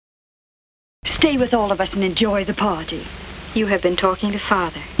Stay with all of us and enjoy the party. You have been talking to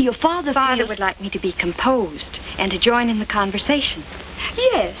Father. Your father Father would like me to be composed and to join in the conversation.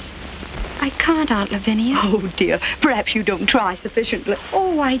 Yes. I can't, Aunt Lavinia. Oh, dear. Perhaps you don't try sufficiently.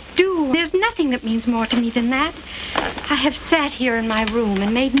 Oh, I do. There's nothing that means more to me than that. I have sat here in my room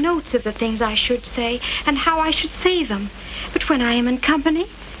and made notes of the things I should say and how I should say them. But when I am in company,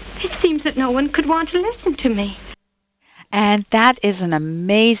 it seems that no one could want to listen to me. And that is an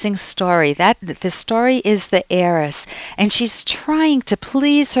amazing story. The story is the heiress, and she's trying to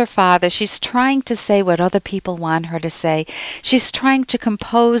please her father. She's trying to say what other people want her to say. She's trying to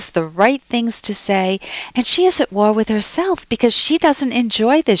compose the right things to say, and she is at war with herself because she doesn't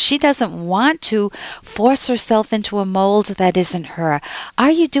enjoy this. She doesn't want to force herself into a mold that isn't her.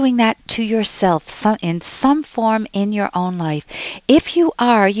 Are you doing that to yourself in some form in your own life? If you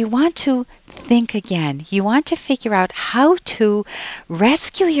are, you want to think again. You want to figure out how to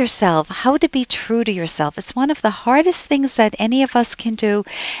rescue yourself, how to be true to yourself. It's one of the hardest things that any of us can do.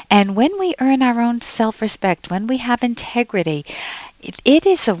 And when we earn our own self-respect, when we have integrity, it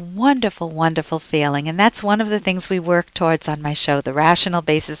is a wonderful, wonderful feeling, and that's one of the things we work towards on my show, The Rational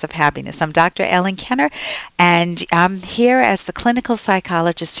Basis of Happiness. I'm Dr. Ellen Kenner, and I'm here as the clinical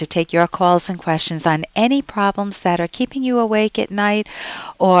psychologist to take your calls and questions on any problems that are keeping you awake at night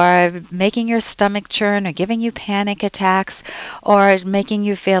or making your stomach churn or giving you panic attacks or making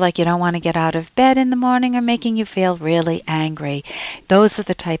you feel like you don't want to get out of bed in the morning or making you feel really angry. Those are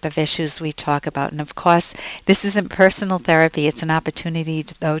the type of issues we talk about. And of course, this isn't personal therapy. It's an opportunity,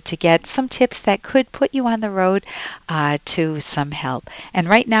 though, to get some tips that could put you on the road to some help. And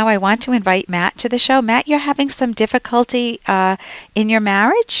right now, I want to invite Matt to the show. Matt, you're having some difficulty in your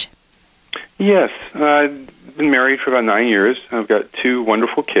marriage? Yes. I've been married for about 9 years. I've got 2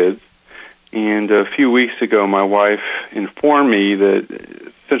 wonderful kids. And a few weeks ago, my wife informed me that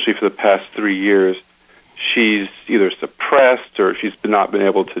essentially for the past 3 years, she's either suppressed or she's not been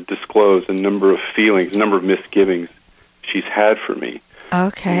able to disclose a number of feelings, a number of misgivings she's had for me.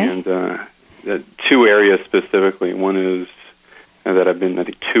 Okay. And 2 areas specifically. One is that I've been, I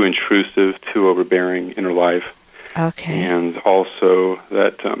think, too intrusive, too overbearing in her life. Okay. And also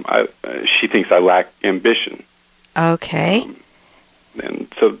that she thinks I lack ambition. Okay.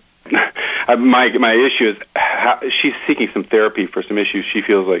 And so my issue is she's seeking some therapy for some issues she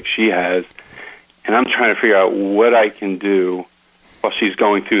feels like she has, and I'm trying to figure out what I can do while she's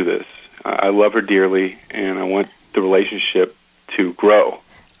going through this. I love her dearly, and I want the relationship to grow,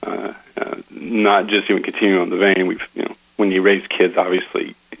 not just even continue on the vein. When you raise kids,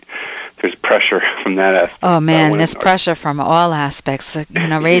 obviously, there's pressure from that aspect. Oh, man, there's pressure from all aspects.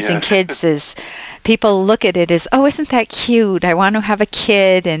 Raising kids is, people look at it as, oh, isn't that cute? I want to have a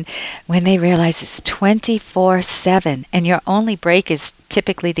kid. And when they realize it's 24/7, and your only break is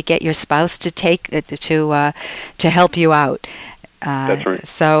typically to get your spouse to take to help you out. That's right.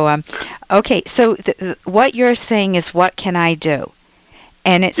 So, okay, so what you're saying is, what can I do?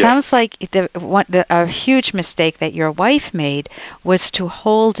 And it sounds like a huge mistake that your wife made was to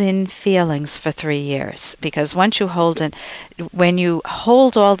hold in feelings for 3 years. Because once you when you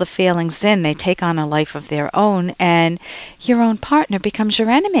hold all the feelings in, they take on a life of their own, and your own partner becomes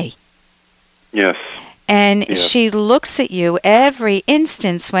your enemy. Yes. And she looks at you every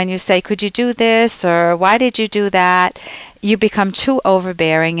instance when you say, could you do this, or why did you do that? You become too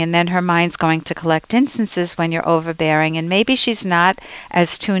overbearing, and then her mind's going to collect instances when you're overbearing, and maybe she's not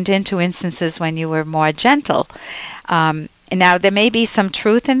as tuned into instances when you were more gentle. Now, there may be some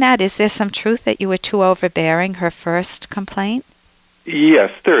truth in that. Is there some truth that you were too overbearing, her first complaint?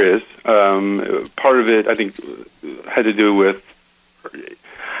 Yes, there is. Part of it, I think, had to do with,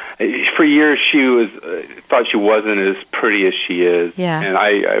 for years she thought she wasn't as pretty as she is. Yeah. And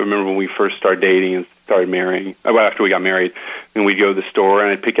I remember when we first started dating and started marrying, after we got married, and we'd go to the store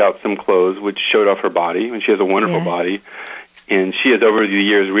and I'd pick out some clothes which showed off her body, and she has a wonderful body, and she has over the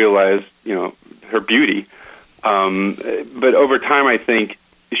years realized, her beauty. But over time, I think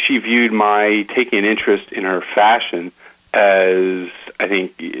she viewed my taking an interest in her fashion as, I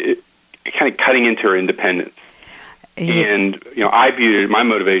think, kind of cutting into her independence. Yeah. And, I viewed it, my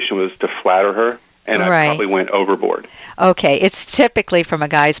motivation was to flatter her, and I probably went overboard. Okay, it's typically, from a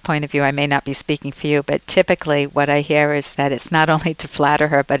guy's point of view, I may not be speaking for you, but typically what I hear is that it's not only to flatter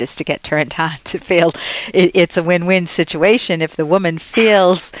her, but it's to get turned on, to feel it's a win-win situation if the woman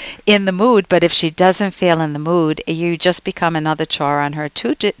feels in the mood, but if she doesn't feel in the mood, you just become another chore on her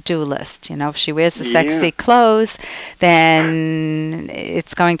to-do list. If she wears the sexy clothes, then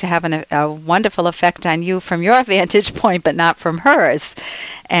it's going to have a wonderful effect on you from your vantage point, but not from hers.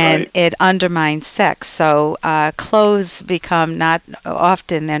 and it undermines sex. So clothes become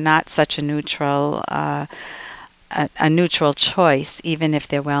they're not such a neutral choice, even if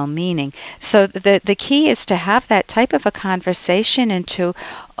they're well-meaning. So the key is to have that type of a conversation and to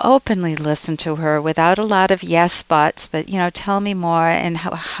openly listen to her without a lot of yes buts, but tell me more, and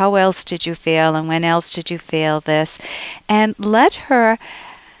how else did you feel, and when else did you feel this, and let her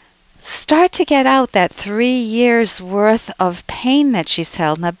start to get out that 3 years worth of pain that she's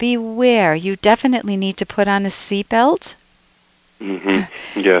held. Now beware, you definitely need to put on a seatbelt.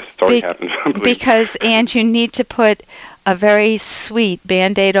 Mm-hmm. Yes, it's already happened. Because, and you need to put a very sweet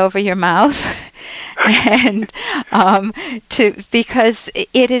Band-Aid over your mouth, and because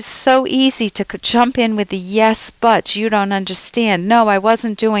it is so easy to jump in with the yes, but you don't understand. No, I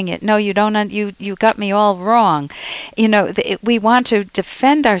wasn't doing it. No, you don't. You got me all wrong. We want to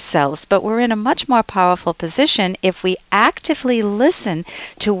defend ourselves, but we're in a much more powerful position if we actively listen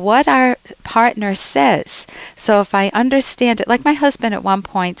to what our partner says. So if I understand it, like my husband at one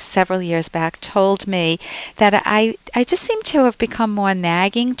point several years back told me that I just seem to have become more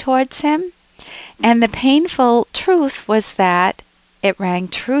nagging towards him. And the painful truth was that it rang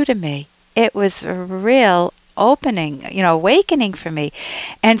true to me. It was a real awakening for me.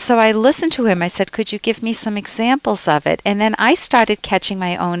 And so I listened to him. I said, could you give me some examples of it? And then I started catching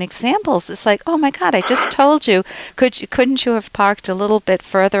my own examples. It's like, oh my God, I just told you, couldn't you have parked a little bit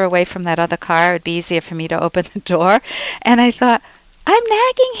further away from that other car? It'd be easier for me to open the door. And I thought, I'm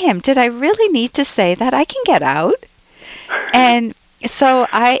nagging him. Did I really need to say that? I can get out. And so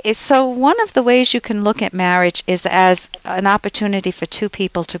one of the ways you can look at marriage is as an opportunity for two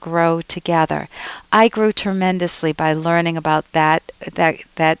people to grow together. I grew tremendously by learning about that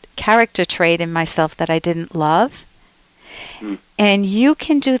character trait in myself that I didn't love. And you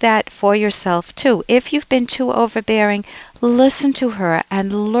can do that for yourself too. If you've been too overbearing, listen to her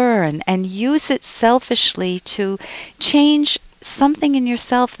and learn and use it selfishly to change something in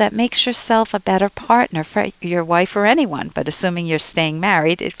yourself that makes yourself a better partner for your wife or anyone, but assuming you're staying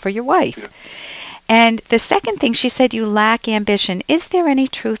married, for your wife. Yeah. And the second thing, she said you lack ambition. Is there any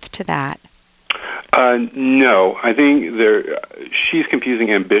truth to that? No. I think she's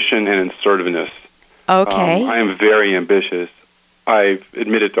confusing ambition and assertiveness. Okay. I am very ambitious. I've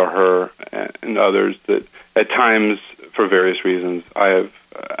admitted to her and others that at times, for various reasons, I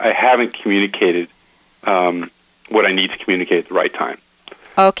haven't communicated what I need to communicate at the right time.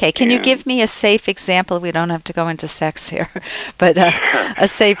 Okay. Can you give me a safe example? We don't have to go into sex here, but a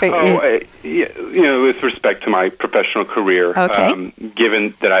safe... with respect to my professional career, okay.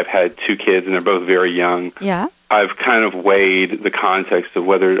 Given that I've had two kids and they're both very young, yeah. I've kind of weighed the context of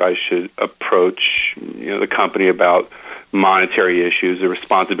whether I should approach the company about monetary issues or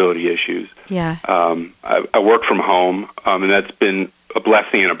responsibility issues. Yeah. I work from home, and that's been a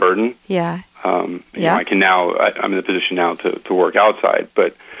blessing and a burden. Yeah. I'm in a position now to work outside,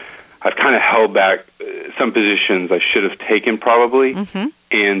 but I've kind of held back some positions I should have taken probably,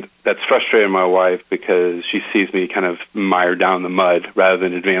 and that's frustrated my wife because she sees me kind of mired down in the mud rather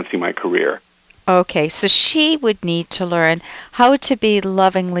than advancing my career. Okay, so she would need to learn how to be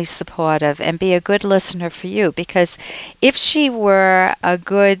lovingly supportive and be a good listener for you, because if she were a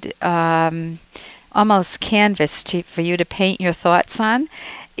good almost canvas for you to paint your thoughts on,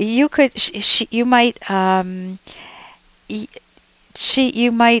 you might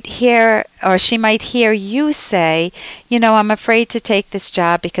hear, or she might hear you say, I'm afraid to take this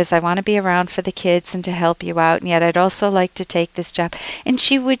job because I want to be around for the kids and to help you out, and yet I'd also like to take this job. And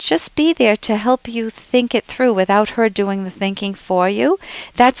she would just be there to help you think it through without her doing the thinking for you.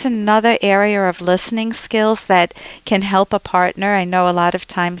 That's another area of listening skills that can help a partner. I know a lot of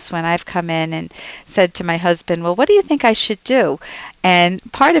times when I've come in and said to my husband, well, what do you think I should do? And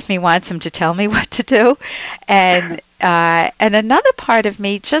part of me wants him to tell me what to do. And another part of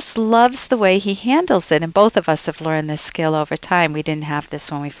me just loves the way he handles it. And both of us have learned this skill over time. We didn't have this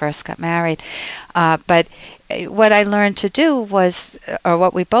when we first got married. But what I learned to do was, or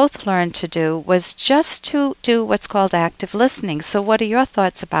what we both learned to do, was just to do what's called active listening. So what are your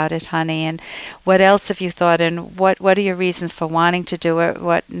thoughts about it, honey? And what else have you thought? And what are your reasons for wanting to do it?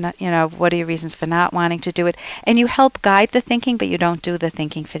 What are your reasons for not wanting to do it? And you help guide the thinking, but you don't do the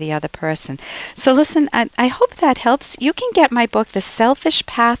thinking for the other person. So listen, I hope that helps. You can get my book, The Selfish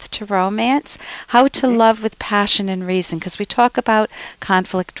Path to Romance, How to Love with Passion and Reason, because we talk about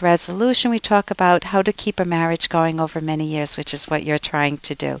conflict resolution. We talk about how to keep a marriage going over many years, which is what you're trying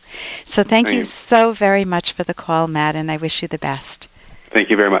to do. So thank you so very much for the call, Matt, and I wish you the best.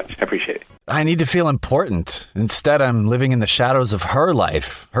 Thank you very much. I appreciate it. I need to feel important. Instead, I'm living in the shadows of her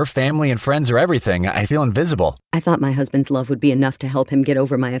life. Her family and friends are everything. I feel invisible. I thought my husband's love would be enough to help him get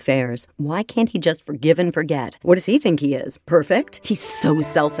over my affairs. Why can't he just forgive and forget? What does he think he is? Perfect? He's so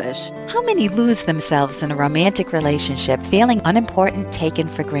selfish. How many lose themselves in a romantic relationship, feeling unimportant, taken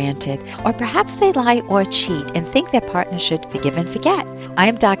for granted? Or perhaps they lie or cheat and think their partner should forgive and forget. I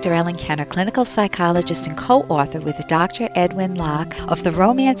am Dr. Ellen Kenner, clinical psychologist and co-author with Dr. Edwin Locke of the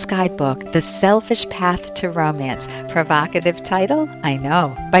Romance Guidebook, The Selfish Path to Romance. Provocative title? I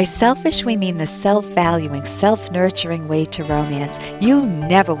know. By selfish, we mean the self-valuing, self-nurturing way to romance. You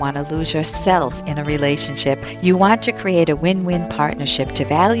never want to lose yourself in a relationship. You want to create a win-win partnership to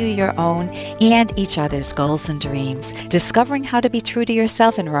value your own and each other's goals and dreams. Discovering how to be true to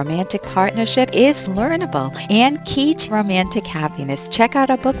yourself in a romantic partnership is learnable and key to romantic happiness. Check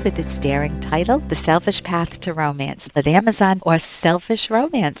out our book with its daring title, The Selfish Path to Romance, at Amazon or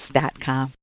selfishromance.com.